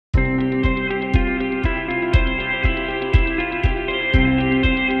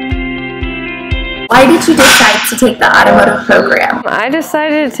Why did you decide to take the automotive program? I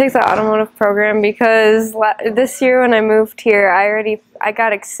decided to take the automotive program because this year when I moved here, I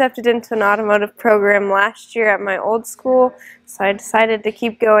got accepted into an automotive program last year at my old school, so I decided to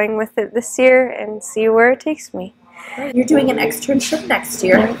keep going with it this year and see where it takes me. You're doing an externship next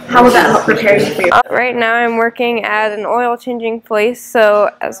year. How will that help prepare you for your... Right now I'm working at an oil changing place,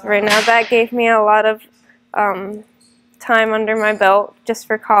 so as of right now that gave me a lot of time under my belt just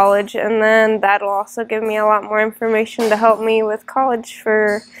for college, and then that'll also give me a lot more information to help me with college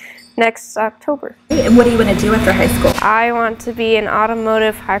for next October. And what do you want to do after high school? I want to be an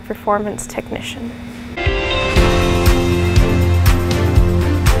automotive high performance technician.